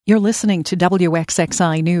You're listening to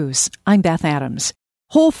WXXI News. I'm Beth Adams.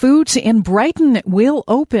 Whole Foods in Brighton will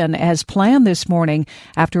open as planned this morning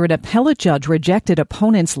after an appellate judge rejected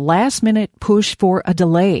opponents' last-minute push for a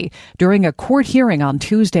delay. During a court hearing on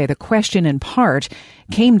Tuesday, the question in part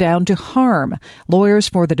came down to harm. Lawyers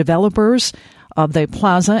for the developers of the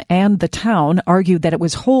plaza and the town argued that it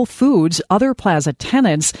was Whole Foods, other plaza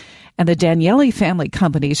tenants, and the Daniele family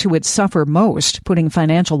companies who would suffer most, putting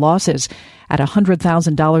financial losses at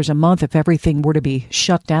 $100,000 a month if everything were to be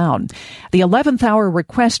shut down. The 11th hour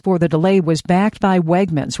request for the delay was backed by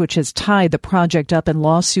Wegmans, which has tied the project up in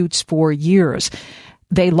lawsuits for years.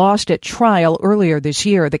 They lost at trial earlier this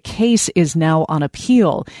year. The case is now on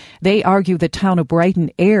appeal. They argue the town of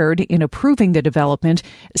Brighton erred in approving the development,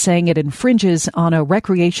 saying it infringes on a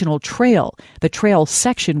recreational trail. The trail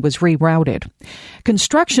section was rerouted.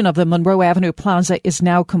 Construction of the Monroe Avenue Plaza is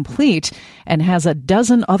now complete and has a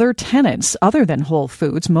dozen other tenants other than Whole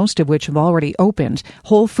Foods, most of which have already opened.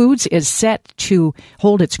 Whole Foods is set to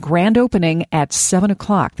hold its grand opening at 7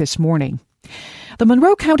 o'clock this morning. The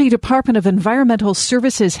Monroe County Department of Environmental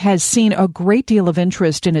Services has seen a great deal of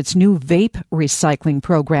interest in its new vape recycling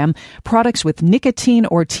program. Products with nicotine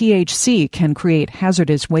or THC can create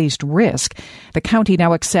hazardous waste risk. The county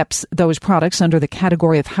now accepts those products under the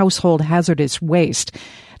category of household hazardous waste.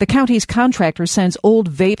 The county's contractor sends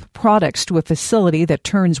old vape products to a facility that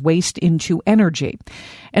turns waste into energy.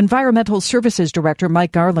 Environmental Services Director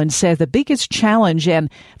Mike Garland says the biggest challenge and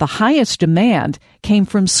the highest demand came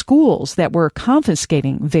from schools that were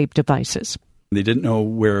confiscating vape devices. They didn't know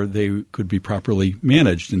where they could be properly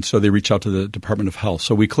managed, and so they reached out to the Department of Health.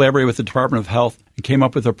 So we collaborated with the Department of Health and came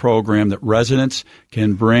up with a program that residents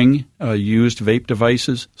can bring used vape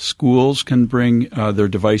devices. Schools can bring their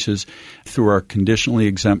devices through our conditionally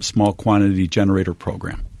exempt small quantity generator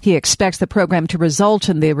program. He expects the program to result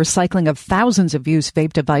in the recycling of thousands of used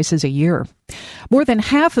vape devices a year. More than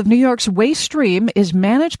half of New York's waste stream is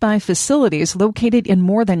managed by facilities located in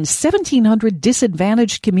more than 1,700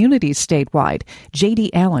 disadvantaged communities statewide.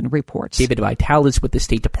 J.D. Allen reports. David Vitale is with the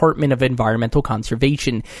State Department of Environmental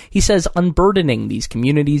Conservation. He says unburdening these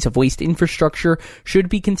communities of waste infrastructure should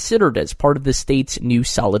be considered as part of the state's new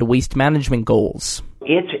solid waste management goals.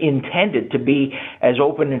 It's intended to be as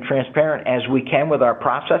open and transparent as we can with our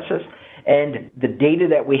processes, and the data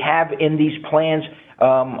that we have in these plans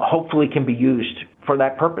hopefully can be used for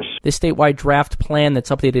that purpose. The statewide draft plan that's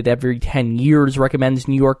updated every 10 years recommends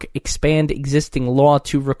New York expand existing law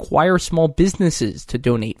to require small businesses to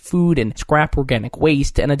donate food and scrap organic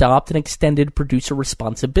waste and adopt an extended producer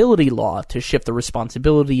responsibility law to shift the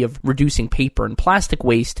responsibility of reducing paper and plastic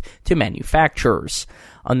waste to manufacturers.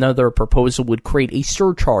 Another proposal would create a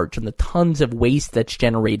surcharge on the tons of waste that's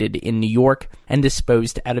generated in New York and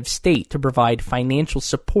disposed out of state to provide financial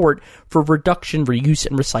support for reduction, reuse,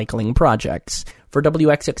 and recycling projects. For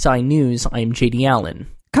WXXI News, I'm J.D. Allen.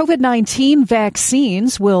 COVID-19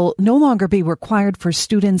 vaccines will no longer be required for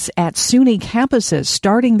students at SUNY campuses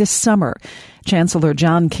starting this summer. Chancellor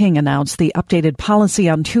John King announced the updated policy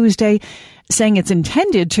on Tuesday, saying it's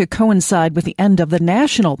intended to coincide with the end of the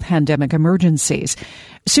national pandemic emergencies.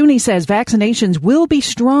 SUNY says vaccinations will be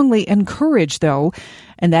strongly encouraged, though,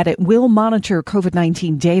 and that it will monitor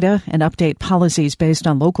COVID-19 data and update policies based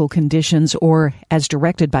on local conditions or as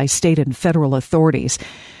directed by state and federal authorities.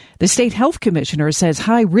 The state health commissioner says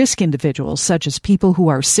high-risk individuals, such as people who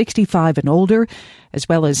are 65 and older, as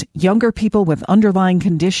well as younger people with underlying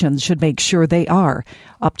conditions, should make sure they are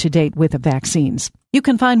up to date with the vaccines. You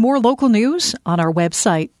can find more local news on our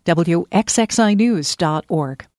website, WXXInews.org.